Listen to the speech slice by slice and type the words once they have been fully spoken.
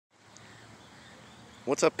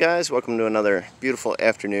What's up, guys? Welcome to another beautiful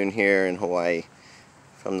afternoon here in Hawaii.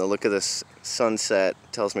 From the look of this sunset,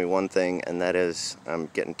 it tells me one thing, and that is I'm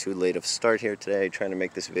getting too late of a start here today trying to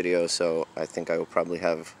make this video, so I think I will probably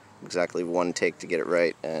have exactly one take to get it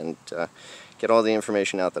right and get all the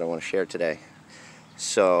information out that I want to share today.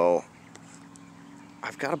 So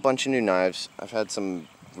I've got a bunch of new knives. I've had some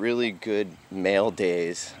really good mail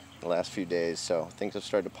days the last few days, so things have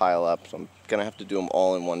started to pile up, so I'm gonna have to do them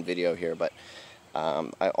all in one video here. But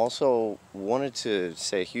I also wanted to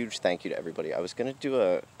say a huge thank you to everybody. I was going to do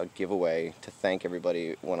a giveaway to thank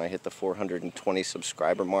everybody when I hit the 420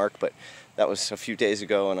 subscriber mark, but that was a few days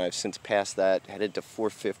ago, and I've since passed that, headed to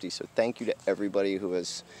 450. So thank you to everybody who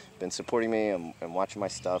has been supporting me and watching my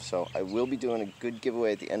stuff. So I will be doing a good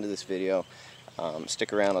giveaway at the end of this video.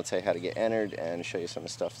 Stick around, I'll tell you how to get entered and show you some of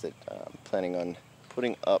the stuff that I'm planning on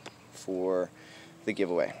putting up for the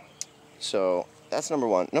giveaway. So that's number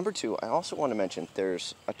one. Number two, I also want to mention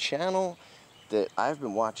there's a channel that I've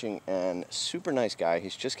been watching, and super nice guy.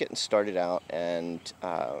 He's just getting started out, and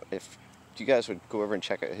if you guys would go over and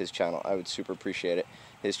check out his channel, I would super appreciate it.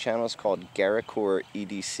 His channel is called GAW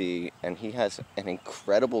EDC, and he has an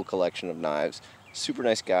incredible collection of knives. Super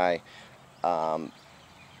nice guy. I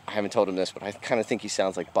haven't told him this, but I kind of think he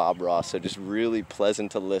sounds like Bob Ross, so just really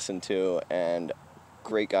pleasant to listen to, and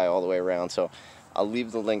great guy all the way around. So I'll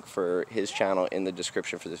leave the link for his channel in the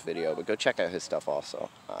description for this video, but go check out his stuff also.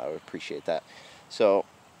 I would appreciate that. So,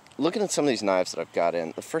 looking at some of these knives that I've got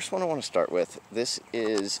in, the first one I want to start with, this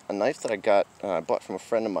is a knife that I bought from a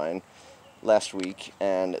friend of mine last week,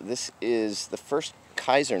 and this is the first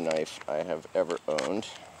Kaiser knife I have ever owned.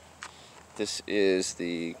 This is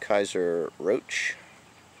the Kaiser Roach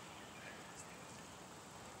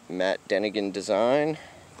Matt Denigan design.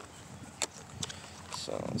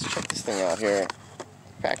 So let's check this thing out here.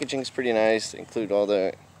 Packaging's pretty nice. They include all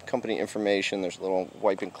the company information. There's a little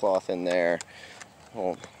wiping cloth in there.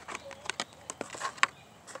 Little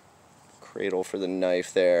cradle for the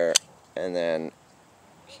knife there. And then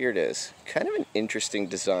here it is. Kind of an interesting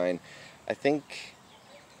design. I think,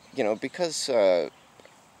 you know, because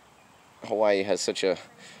Hawaii has such a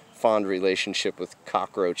fond relationship with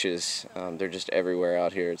cockroaches. They're just everywhere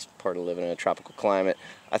out here. It's part of living in a tropical climate.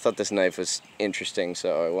 I thought this knife was interesting,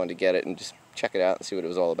 so I wanted to get it and just check it out and see what it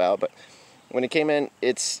was all about. But when it came in,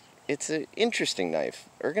 it's an interesting knife.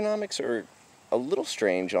 Ergonomics are a little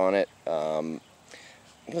strange on it. I'm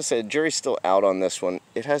gonna say the jury's still out on this one.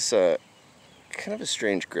 It has a kind of a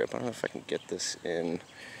strange grip. I don't know if I can get this in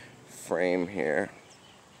frame here,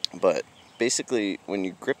 but basically, when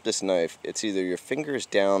you grip this knife, it's either your fingers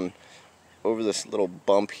down over this little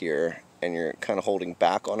bump here and you're kind of holding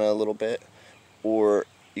back on it a little bit, or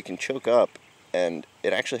you can choke up and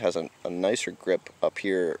it actually has a nicer grip up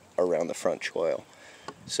here around the front choil.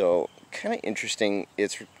 So kind of interesting.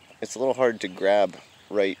 It's a little hard to grab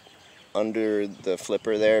right under the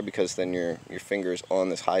flipper there, because then your finger's on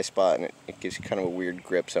this high spot and it gives you kind of a weird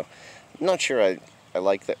grip. So I'm not sure I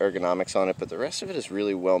like the ergonomics on it, but the rest of it is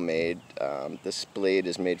really well made. This blade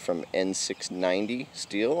is made from N690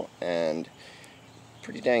 steel and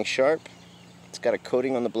pretty dang sharp. It's got a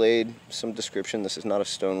coating on the blade, some description. This is not a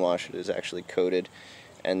stonewash, it is actually coated.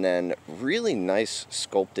 And then really nice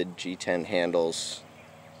sculpted G10 handles.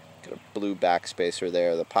 Got a blue backspacer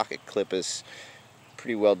there. The pocket clip is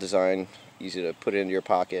pretty well designed, easy to put into your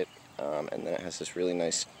pocket. And then it has this really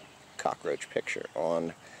nice cockroach picture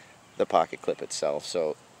on the pocket clip itself.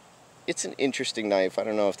 So it's an interesting knife. I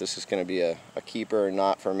don't know if this is going to be a keeper or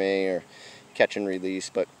not for me, or catch and release,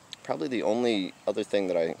 but probably the only other thing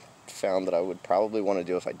that I found that I would probably want to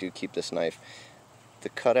do if I do keep this knife, the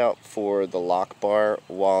cutout for the lock bar,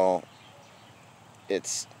 while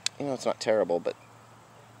it's, you know, it's not terrible, but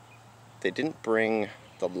they didn't bring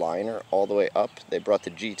the liner all the way up. They brought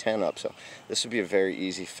the G10 up, so this would be a very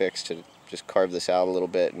easy fix to just carve this out a little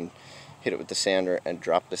bit and hit it with the sander and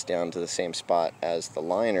drop this down to the same spot as the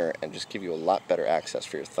liner and just give you a lot better access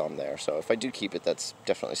for your thumb there. So if I do keep it, that's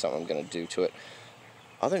definitely something I'm going to do to it.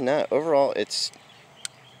 Other than that, overall, it's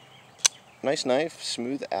a nice knife,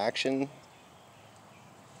 smooth action.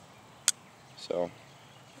 So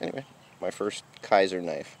anyway, my first Kaiser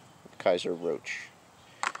knife, Kaiser Roach.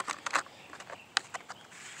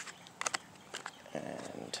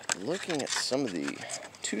 And looking at some of the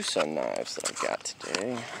TwoSuns knives that I've got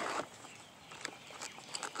today,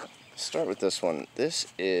 start with this one. This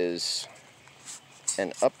is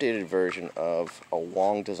an updated version of a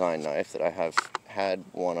Wong design knife that I have had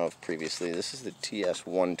one of previously. This is the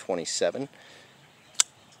TS127.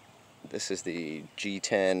 This is the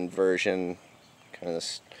G10 version, kind of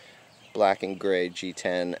this black and gray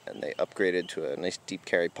G10, and they upgraded to a nice deep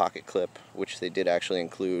carry pocket clip, which they did actually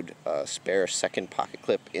include a spare second pocket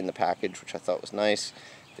clip in the package, which I thought was nice.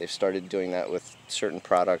 They've started doing that with certain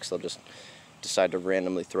products. They'll just decide to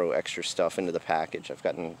randomly throw extra stuff into the package. I've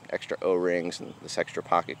gotten extra O-rings and this extra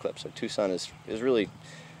pocket clip. So TwoSuns is really,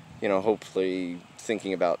 hopefully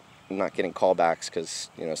thinking about not getting callbacks because,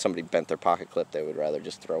 somebody bent their pocket clip. They would rather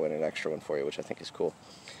just throw in an extra one for you, which I think is cool.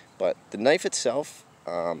 But the knife itself,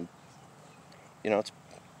 it's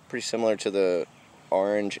pretty similar to the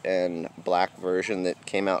orange and black version that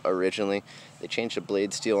came out originally. They changed the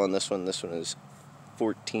blade steel on this one. This one is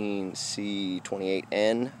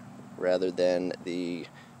 14C28N rather than the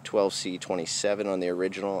 12C27 on the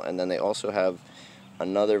original. And then they also have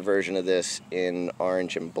another version of this in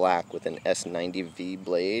orange and black with an S90V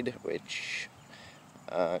blade, which,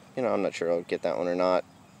 I'm not sure I'll get that one or not.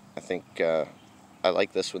 I think I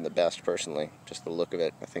like this one the best, personally, just the look of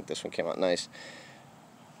it. I think this one came out nice.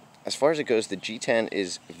 As far as it goes, the G10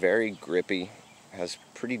 is very grippy, has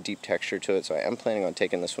pretty deep texture to it, so I am planning on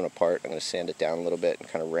taking this one apart. I'm going to sand it down a little bit and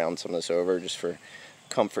kind of round some of this over just for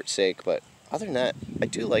comfort's sake, but other than that, I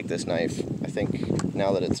do like this knife. I think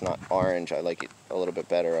now that it's not orange, I like it a little bit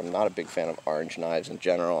better. I'm not a big fan of orange knives in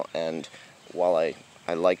general, and while I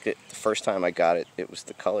liked it the first time I got it, it was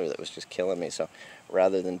the color that was just killing me, so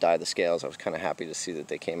rather than dye the scales, I was kind of happy to see that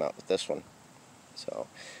they came out with this one. So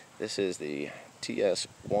this is the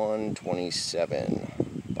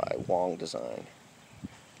TS127 by GAW Design.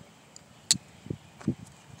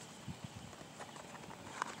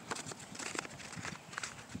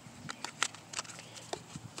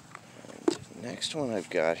 And next one I've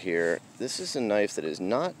got here, this is a knife that is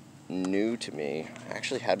not new to me. I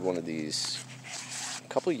actually had one of these a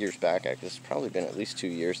couple years back. It's probably been at least 2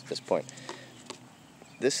 years at this point.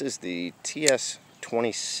 This is the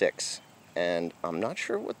TS26, and I'm not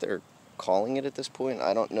sure what they're calling it at this point.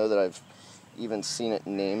 I don't know that I've even seen it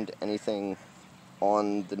named anything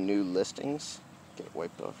on the new listings. Get it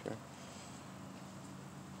wiped off here.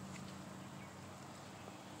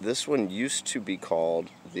 This one used to be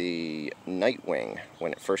called the Nightwing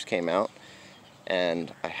when it first came out,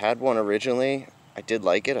 and I had one originally. I did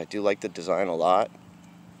like it. I do like the design a lot,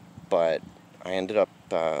 but I ended up,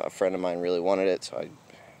 a friend of mine really wanted it, so I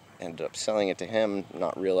ended up selling it to him,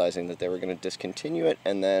 not realizing that they were going to discontinue it,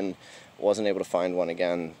 and then wasn't able to find one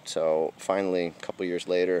again. So finally, a couple years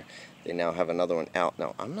later, they now have another one out.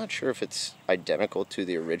 Now, I'm not sure if it's identical to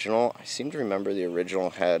the original. I seem to remember the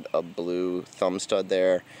original had a blue thumb stud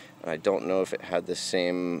there, and I don't know if it had the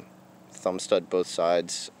same thumb stud both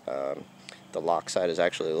sides. The lock side is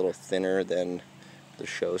actually a little thinner than the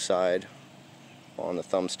show side on the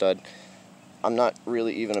thumb stud. I'm not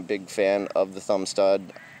really even a big fan of the thumb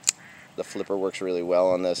stud. The flipper works really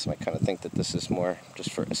well on this, and I kind of think that this is more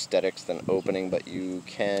just for aesthetics than opening, but you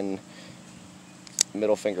can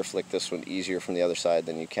middle finger flick this one easier from the other side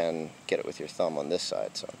than you can get it with your thumb on this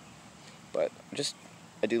side. So, but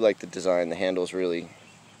I do like the design. The handle's really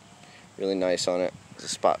nice on it. There's a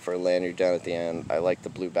spot for a lanyard down at the end. I like the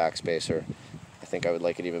blue backspacer. I think I would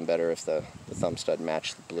like it even better if the thumb stud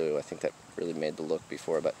matched the blue. I think that really made the look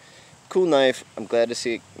before, but cool knife. I'm glad to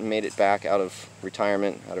see it made it back out of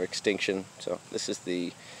retirement, out of extinction. So this is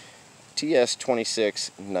the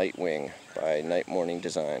TS26 Nightwing by Night Morning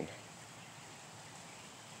Design.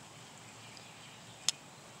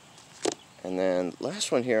 And then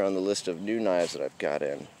last one here on the list of new knives that I've got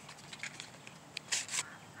in.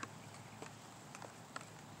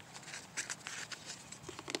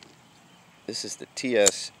 This is the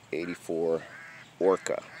TS84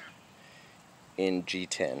 Orca in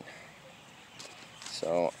G10.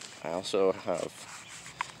 So I also have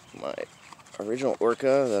my original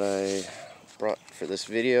Orca that I brought for this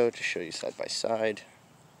video to show you side by side.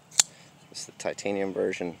 This is the titanium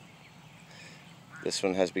version. This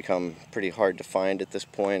one has become pretty hard to find at this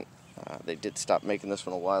point. They did stop making this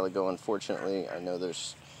one a while ago, unfortunately. I know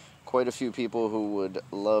there's quite a few people who would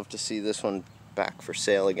love to see this one back for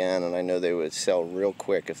sale again, and I know they would sell real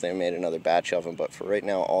quick if they made another batch of them, but for right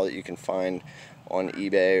now, all that you can find on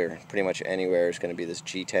eBay or pretty much anywhere is going to be this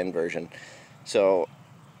G10 version. So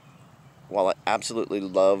while I absolutely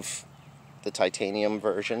love the titanium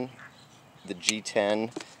version, the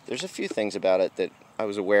G10, there's a few things about it that I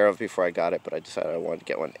was aware of before I got it, but I decided I wanted to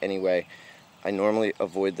get one anyway. I normally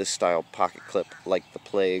avoid this style pocket clip like the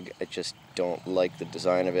plague. I just don't like the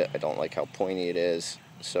design of it. I don't like how pointy it is.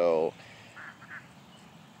 So,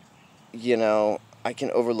 I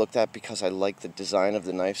can overlook that because I like the design of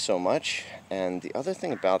the knife so much. And the other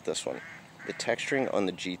thing about this one, the texturing on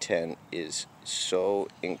the G10 is so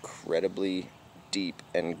incredibly deep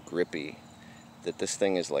and grippy that this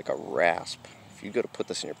thing is like a rasp. If you go to put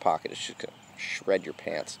this in your pocket, it's just going to shred your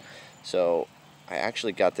pants. So I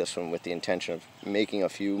actually got this one with the intention of making a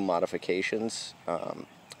few modifications. I'm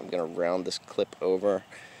going to round this clip over,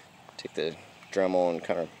 take the Dremel and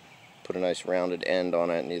kind of put a nice rounded end on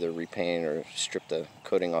it and either repaint or strip the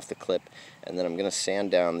coating off the clip, and then I'm going to sand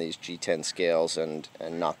down these G10 scales and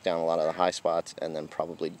knock down a lot of the high spots, and then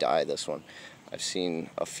probably dye this one. I've seen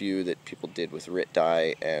a few that people did with RIT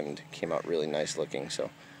dye and came out really nice looking, so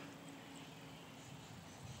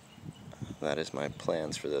that is my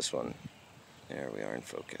plans for this one. There we are in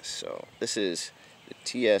focus. So this is the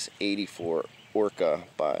TS-84 Orca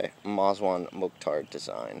by Mazwan Mokhtar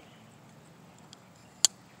Design.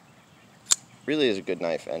 Really is a good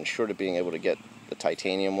knife, and short of being able to get the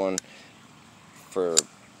titanium one for,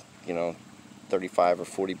 you know, 35 or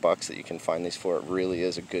 40 bucks that you can find these for, it really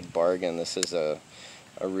is a good bargain. This is a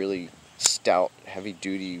really stout,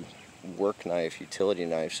 heavy-duty work knife, utility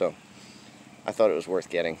knife, so I thought it was worth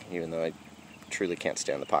getting, even though I truly can't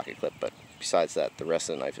stand the pocket clip, but besides that, the rest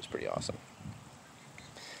of the knife is pretty awesome.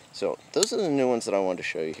 So those are the new ones that I wanted to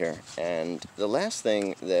show you here, and the last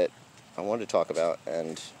thing that I wanted to talk about,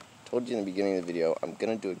 and told you in the beginning of the video, I'm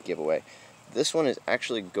going to do a giveaway. This one is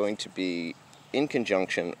actually going to be in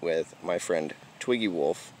conjunction with my friend Twiggy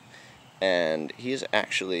Wolf, and he has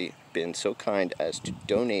actually been so kind as to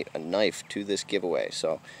donate a knife to this giveaway.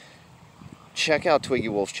 So check out Twiggy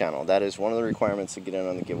Wolf's channel. That is one of the requirements to get in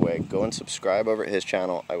on the giveaway. Go and subscribe over at his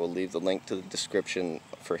channel. I will leave the link to the description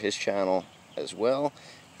for his channel as well.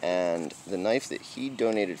 And the knife that he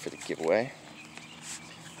donated for the giveaway,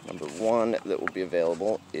 number one that will be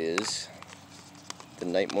available, is the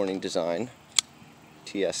Night Morning Design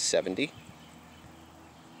TS-70.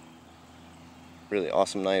 Really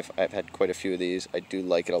awesome knife. I've had quite a few of these. I do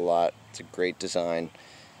like it a lot. It's a great design.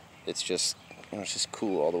 It's just, you know, it's just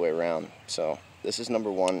cool all the way around. So this is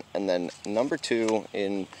number one. And then number two,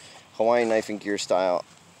 in Hawaiian knife and gear style,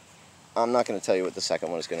 I'm not going to tell you what the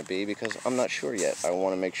second one is going to be because I'm not sure yet. I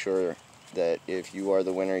want to make sure that if you are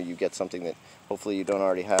the winner, you get something that hopefully you don't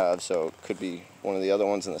already have. So it could be one of the other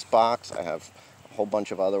ones in this box. I have a whole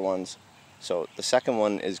bunch of other ones. So the second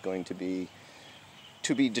one is going to be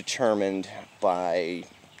determined by,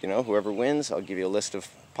 you know, whoever wins. I'll give you a list of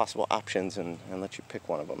possible options and let you pick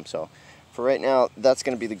one of them. So for right now, that's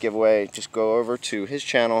going to be the giveaway. Just go over to his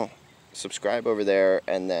channel, subscribe over there,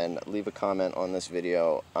 and then leave a comment on this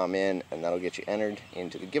video. I'm in, and that'll get you entered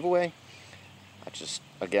into the giveaway.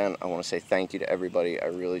 Again, I want to say thank you to everybody. I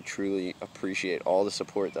really, truly appreciate all the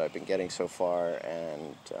support that I've been getting so far,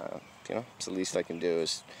 and you know, it's the least I can do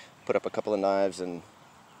is put up a couple of knives, and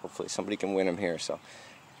hopefully somebody can win them here. So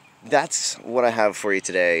that's what I have for you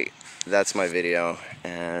today. That's my video,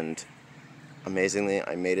 and amazingly,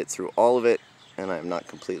 I made it through all of it, and I'm not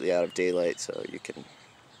completely out of daylight, so you can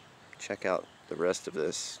check out the rest of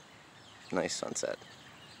this nice sunset.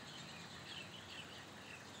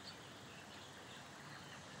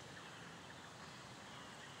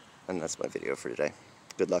 And that's my video for today.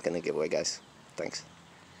 Good luck in the giveaway, guys. Thanks.